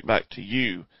reflective straight back to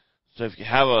you. So if you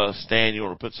have a stand you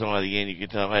want to put somebody in, you can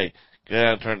tell them, hey, go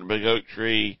down and turn the big oak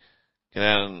tree, go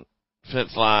down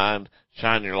fence line,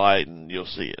 shine your light, and you'll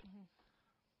see it.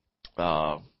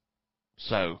 So,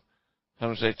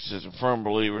 Hunter Safety System, firm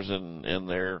believers in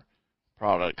their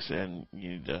products, and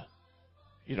you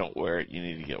don't wear it, you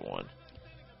need to get one.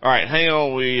 All right, hang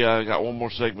on. We got one more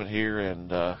segment here,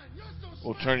 and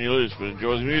we'll turn you loose, but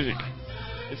enjoy the music.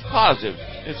 It's positive.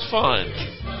 It's fun.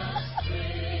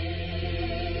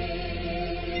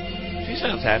 She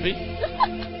sounds happy.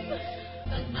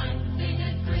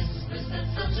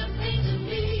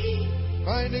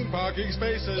 Finding parking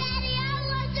spaces. Daddy, I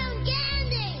want some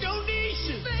candy.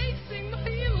 Donations. Facing my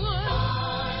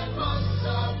in-laws.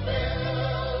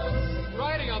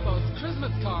 Writing on those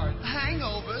Christmas cards.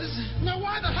 Hangovers. Now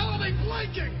why the hell are they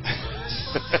blinking?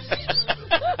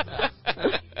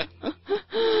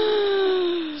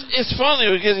 It's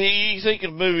funny because you think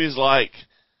of movies like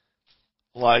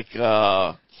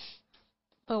The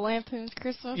Lampoon's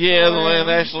Christmas. yeah, the Story.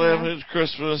 National Lampoon's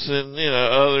Christmas and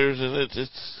others, and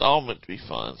it's all meant to be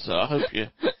fun. So I hope you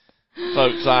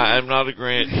folks. I am not a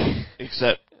Grinch,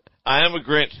 except I am a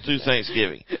Grinch through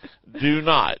Thanksgiving. Do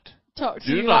not Talk to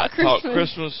do you not about talk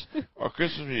Christmas or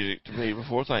Christmas music to me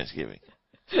before Thanksgiving.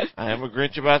 I am a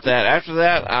Grinch about that. After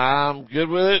that, I'm good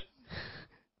with it,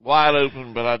 wide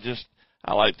open. But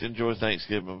I like to enjoy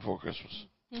Thanksgiving before Christmas.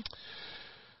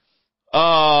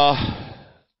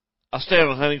 I'll stay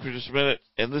on hunting for just a minute,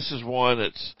 and this is one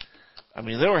that's, I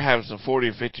mean, they were having some 40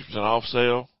 or 50% off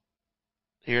sale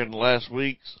here in the last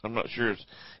weeks. I'm not sure if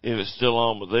it's still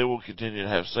on, but they will continue to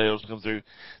have sales come through.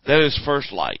 That is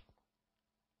First Light.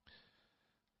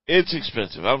 It's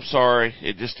expensive. I'm sorry.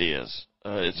 It just is.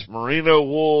 It's merino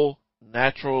wool,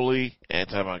 naturally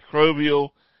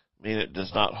antimicrobial, meaning it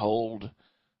does not hold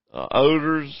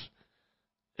odors.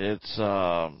 It's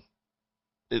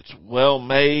well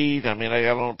made. I mean, I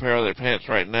got on a pair of their pants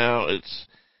right now. It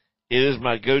is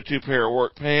my go-to pair of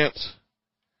work pants.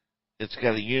 It's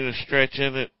got a unistretch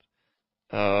in it.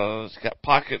 It's got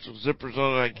pockets with zippers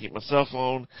on it I can keep my cell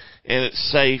phone, and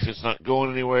it's safe. It's not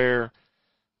going anywhere.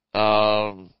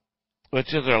 But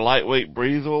they're lightweight,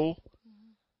 breathable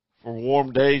for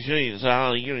warm days. You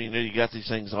don't even know you got these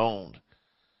things on.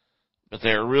 But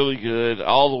they're really good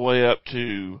all the way up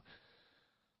to,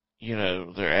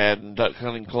 they're adding duck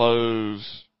hunting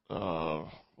clothes,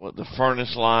 the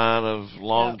furnace line of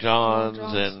Long Johns,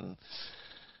 and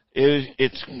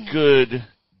it's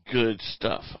good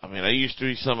stuff. I mean, I used to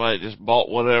be somebody that just bought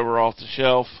whatever off the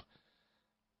shelf.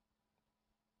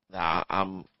 Now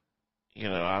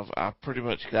I've pretty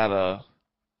much got a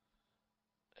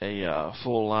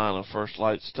full line of First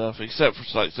Light stuff, except for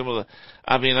like some of the.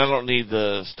 I mean, I don't need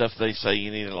the stuff they say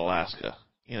you need in Alaska.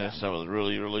 Some of the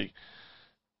really, really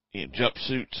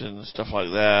jumpsuits and stuff like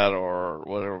that, or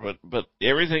whatever. But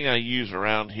everything I use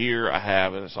around here, I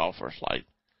have, and it's all First Light.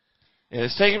 And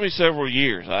it's taken me several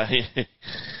years.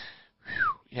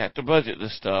 You have to budget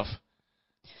this stuff,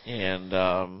 and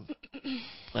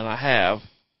I have.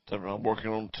 I'm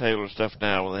working on Taylor stuff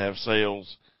now when they have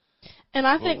sales. And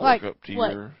I think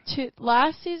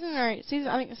last season I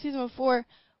think the season before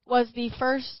was the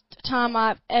first time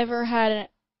I've ever had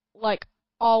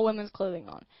all women's clothing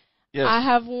on. Yes. I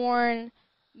have worn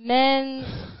men's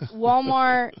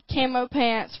Walmart camo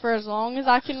pants for as long as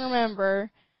I can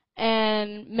remember,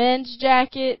 and men's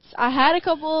jackets. I had a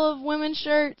couple of women's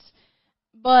shirts,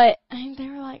 but I mean, they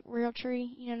were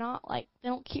Realtree, they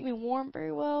don't keep me warm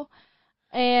very well.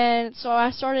 And so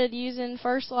I started using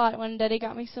First Light when Daddy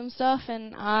got me some stuff,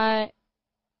 and I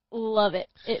love it.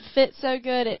 It fits so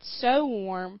good. It's so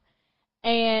warm,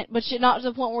 but you're not to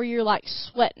the point where you're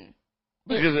sweating.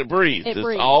 Because it breathes. It's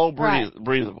all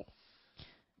breathable.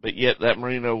 But yet that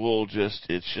merino wool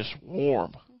it's just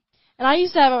warm. And I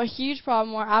used to have a huge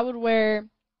problem where I would wear,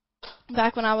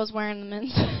 back when I was wearing the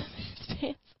men's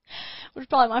pants, which was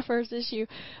probably my first issue,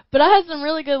 but I had some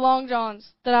really good long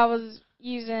johns that I was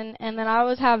using, and then I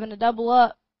was having to double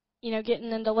up,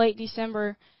 getting into late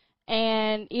December,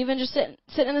 and even just sitting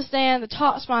in the stand, the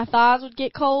tops of my thighs would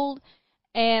get cold,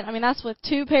 and I mean that's with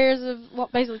two pairs of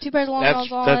long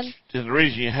johns on. That's the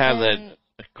reason you have that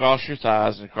across your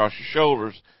thighs and across your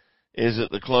shoulders, is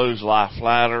that the clothes lie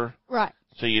flatter, right?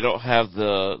 So you don't have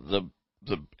the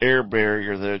air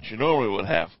barrier that you normally would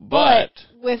have. But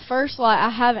with First Light,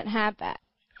 I haven't had that.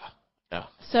 Yeah.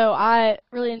 So I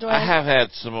really enjoy it. I have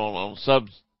had some on sub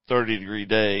 30-degree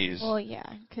days. Well, yeah.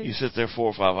 You sit there 4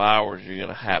 or 5 hours, you're going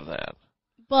to have that.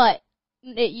 But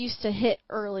it used to hit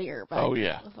earlier. Oh,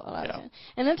 yeah.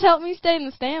 And it's helped me stay in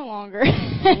the stand longer.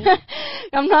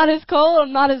 I'm not as cold.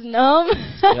 I'm not as numb.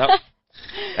 Yep.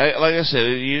 Like I said,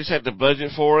 you just have to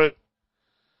budget for it.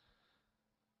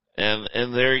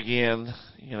 And there again,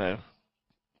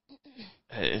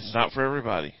 it's not for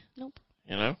everybody. Nope.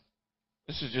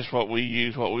 This is just what we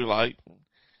use, what we like.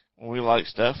 When we like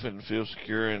stuff and feel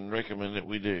secure and recommend it,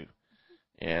 we do.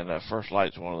 And First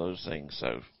Light's one of those things,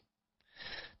 so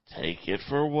take it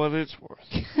for what it's worth.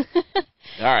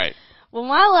 All right. Well,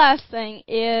 my last thing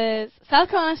is South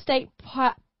Carolina State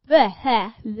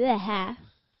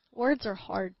Words are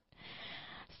hard.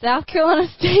 South Carolina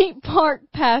State Park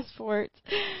passports.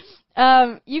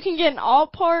 You can get an all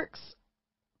parks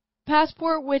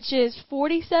passport, which is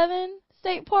 47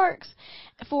 state parks,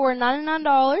 for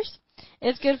 $99.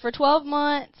 It's good for 12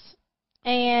 months,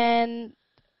 and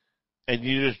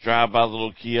you just drive by the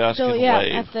little kiosk so and yeah,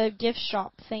 wave. at the gift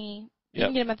shop thingy. You Yep.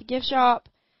 can get them at the gift shop.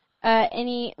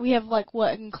 We have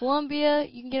in Columbia,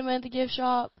 you can get them at the gift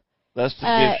shop. That's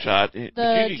the gift shop. The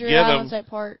But you can Drury get Island them. State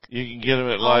Park. You can get them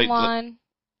at Online.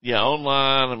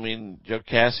 online. I mean, Joe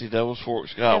Cassie, Devil's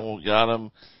Fork's got one. Got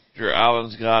them. Drury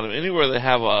Island's got them. Anywhere they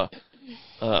have an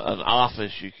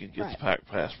office, you can get the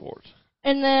passports.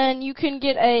 And then you can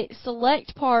get a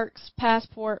Select Parks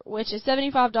passport, which is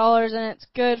 $75, and it's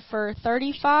good for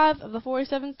 35 of the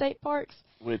 47 state parks.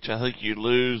 Which I think you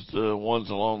lose the ones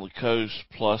along the coast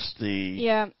plus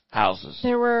the houses.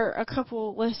 There were a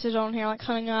couple listed on here, like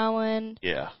Hunting Island.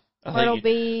 Yeah. Myrtle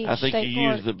Beach. I think State you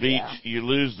Park. use the beach. Yeah. You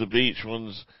lose the beach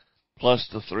ones plus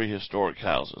the 3 historic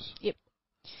houses. Yep.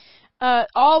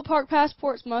 All park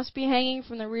passports must be hanging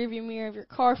from the rearview mirror of your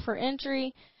car for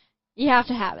entry. You have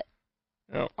to have it.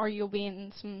 Yep. Or you'll be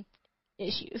in some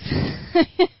issues.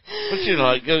 But you know,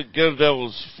 like, go to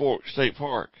Devil's Fork State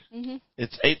Park. Mm-hmm.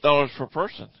 It's $8 per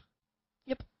person.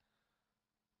 Yep.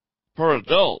 Per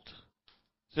adult.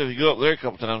 So if you go up there a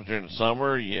couple times during the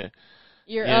summer, you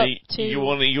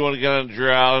want to go down to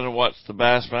Drury Island and watch the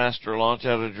Bassmaster launch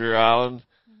out of Drury Island.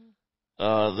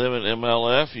 Them and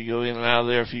MLF, you go in and out of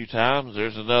there a few times.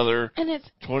 There's another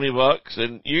 $20,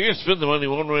 and you're gonna spend the money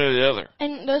one way or the other.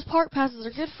 And those park passes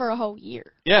are good for a whole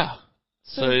year. Yeah.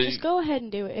 So just go ahead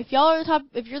and do it. If you're the type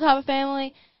of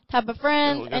family, type of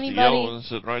friend, we got anybody. the yellow one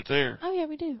sitting right there. Oh yeah,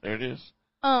 we do. There it is.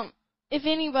 If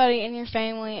anybody in your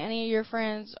family, any of your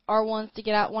friends are ones to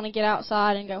want to get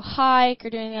outside and go hike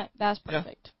or doing that, that's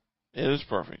perfect. Yeah, it is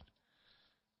perfect.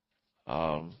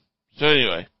 So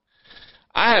anyway,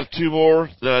 I have 2 more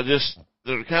that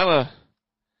are kind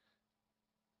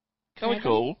of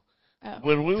cool. Oh.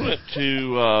 When we went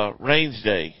to Range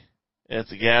Day at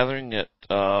the gathering at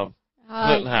Clinton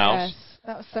House, Yes.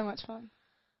 That was so much fun.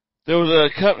 there was a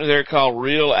company there called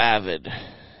Real Avid,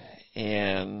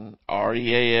 and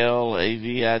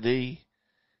REALAVID,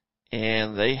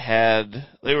 and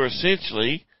they were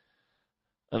essentially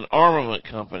an armament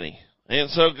company. They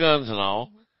didn't sell guns and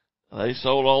all. They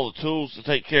sold all the tools to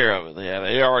take care of it. They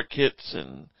had AR kits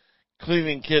and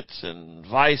cleaning kits and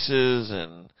vices,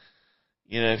 and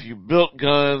if you built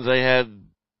guns, they had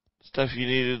stuff you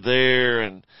needed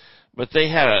there. But they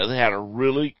had a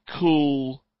really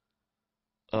cool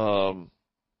toolkit.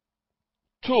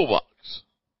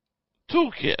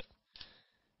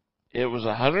 It was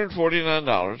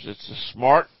 $149. It's a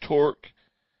Smart Torque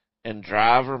and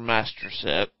Driver Master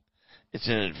Set. It's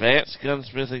an advanced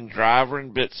gunsmithing driver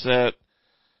and bit set.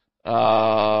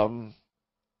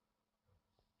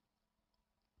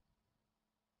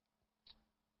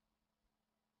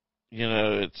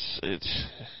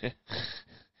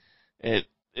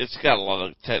 It's got a lot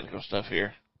of technical stuff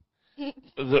here.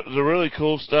 The really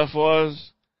cool stuff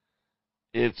was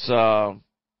it's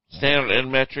standard and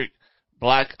metric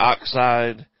black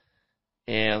oxide,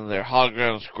 and they're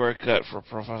hologram square cut for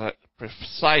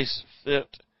precise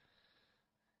fit.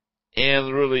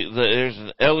 And there's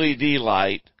an LED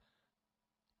light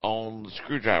on the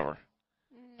screwdriver.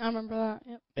 I remember that,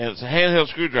 yep. And it's a handheld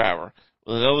screwdriver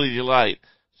with an LED light.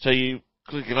 So you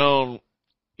click it on,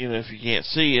 if you can't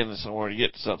see into somewhere to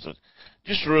get to something.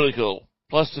 Just really cool.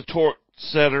 Plus the torque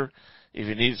setter. If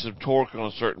you need some torque on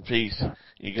a certain piece,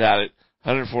 you got it.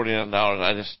 $149.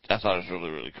 I thought it was really,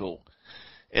 really cool.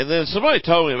 And then somebody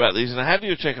told me about these, and I had to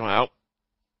go check them out.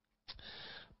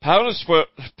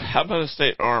 Palmetto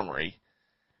State Armory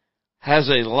has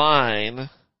a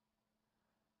line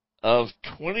of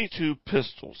 22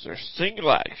 pistols. They're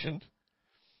single action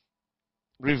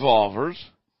revolvers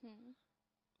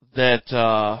that,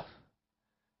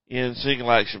 in single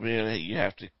action, you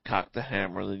have to cock the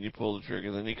hammer, then you pull the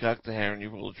trigger, then you cock the hammer and you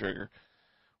pull the trigger,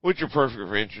 which are perfect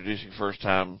for introducing first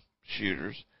time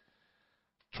shooters.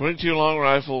 22 long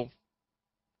rifle,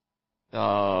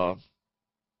 $119.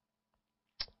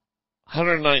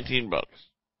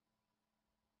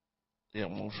 Yeah,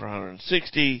 one for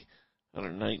 160,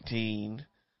 119,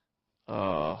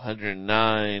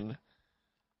 109.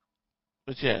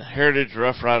 But yeah, Heritage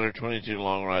Rough Rider 22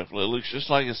 long rifle. It looks just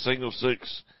like a single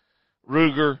 6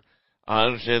 Ruger. I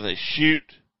understand they shoot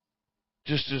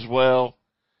just as well,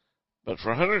 but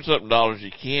for $100-something,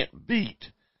 you can't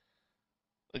beat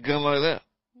a gun like that.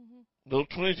 Little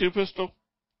 22 pistol,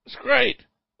 it's great.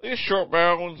 There's short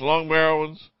barrel ones, long barrel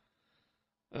ones.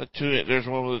 There's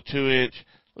one with a 2-inch.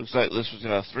 Looks like this was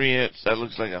a 3-inch. That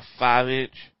looks like a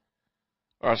 5-inch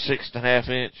or a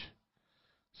 6.5-inch.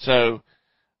 So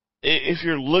if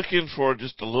you're looking for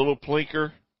just a little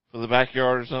plinker for the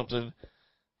backyard or something,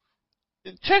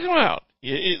 check them out.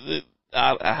 I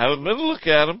haven't been to look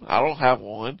at them. I don't have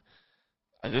one.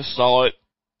 I just saw it.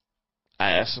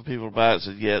 I asked some people about it.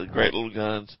 Said, yeah, they're great little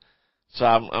guns. So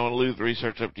I'm going to leave the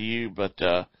research up to you, but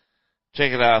check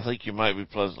it out. I think you might be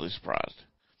pleasantly surprised.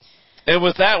 And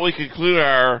with that, we conclude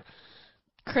our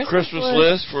Christmas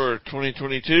list for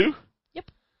 2022.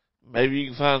 Yep. Maybe you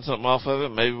can find something off of it.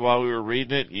 Maybe while we were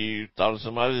reading it, you thought of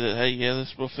somebody that, hey, yeah,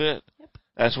 this will fit. Yep.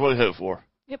 That's what we hope for.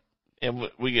 Yep. And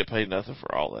we get paid nothing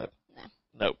for all that. No.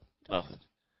 Nope, nothing.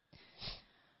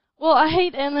 Well, I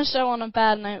hate to end the show on a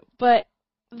bad note, but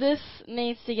this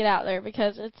needs to get out there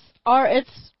because it's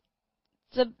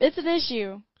an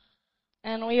issue,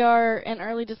 and we are in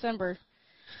early December.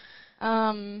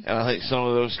 And I think some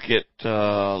of those get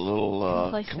a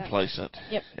little complacent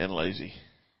yep. and lazy.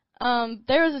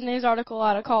 There was a news article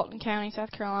out of Colton County,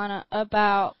 South Carolina,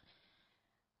 about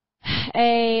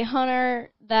a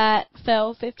hunter that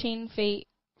fell 15 feet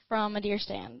from a deer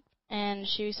stand, and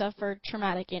she suffered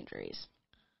traumatic injuries.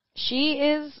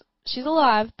 She's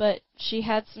alive, but she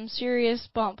had some serious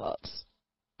bump ups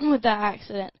with that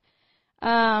accident.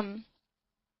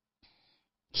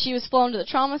 She was flown to the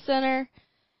trauma center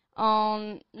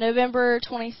on November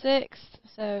 26th,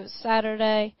 so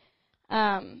Saturday.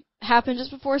 Happened just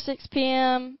before 6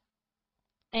 p.m.,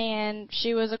 and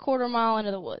she was a quarter mile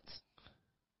into the woods.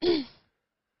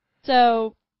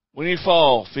 So when you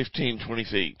fall 15, 20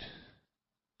 feet,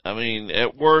 I mean,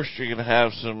 at worst, you're going to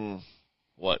have some,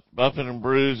 bumping and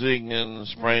bruising and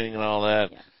spraining and all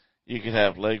that. Yeah. You could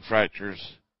have leg fractures.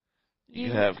 You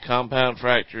could have compound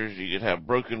fractures. You could have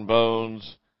broken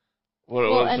bones.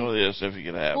 What's some of the other stuff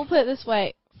you could have? We'll put it this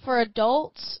way. For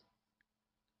adults,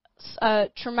 a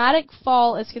traumatic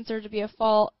fall is considered to be a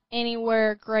fall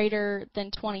anywhere greater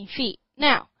than 20 feet.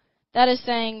 Now, that is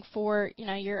saying for,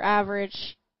 your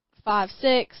average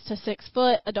 5'6" to 6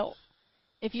 foot adult.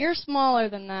 If you're smaller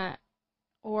than that,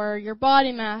 or your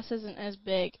body mass isn't as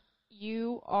big,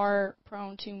 you are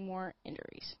prone to more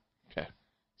injuries. Okay.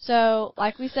 So,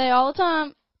 like we say all the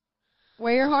time,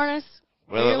 wear your harness,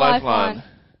 wear your lifeline.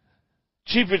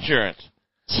 Cheap insurance.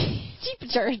 Cheap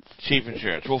insurance. Cheap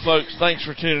insurance. Well, folks, thanks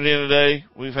for tuning in today.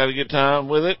 We've had a good time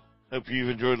with it. Hope you've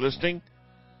enjoyed listening.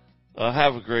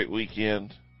 Have a great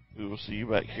weekend. We will see you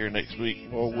back here next week.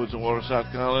 More Woods and Water, South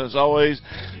Carolina. As always,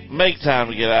 make time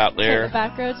to get out there. Take the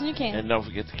back roads when you can. And don't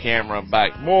forget the camera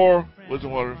back. More Woods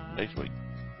and Water next week.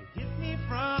 You hit me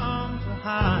from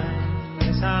behind.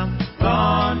 Yes, I'm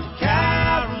gone to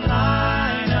Carolina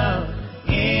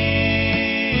in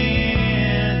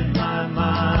my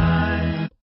mind.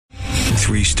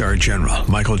 3-star General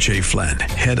Michael J. Flynn,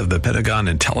 head of the Pentagon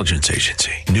Intelligence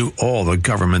Agency, knew all the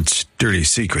government's dirty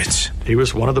secrets. He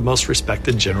was one of the most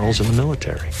respected generals in the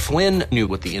military. Flynn knew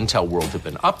what the intel world had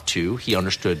been up to. He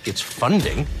understood its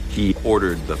funding. He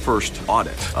ordered the first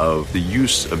audit of the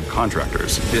use of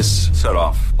contractors. This set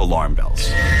off alarm bells.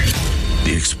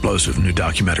 The explosive new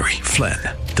documentary, Flynn,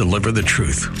 Deliver the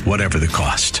Truth, Whatever the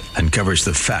Cost, uncovers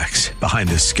the facts behind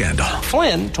this scandal.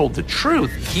 Flynn told the truth.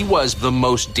 He was the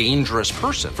most dangerous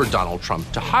person for Donald Trump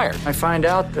to hire. I find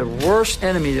out the worst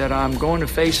enemy that I'm going to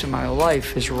face in my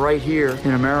life is right here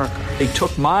in America. They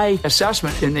took my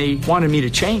assessment and they wanted me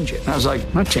to change it. And I was like,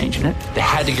 I'm not changing it. They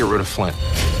had to get rid of Flynn.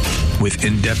 With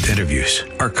in-depth interviews,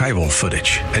 archival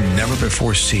footage, and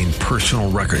never-before-seen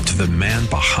personal records of the man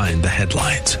behind the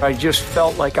headlines. I just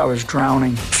felt like I was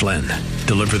drowning. Flynn,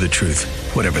 Deliver the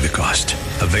Truth, Whatever the Cost.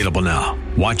 Available now.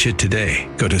 Watch it today.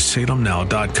 Go to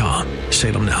salemnow.com.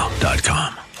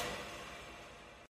 salemnow.com.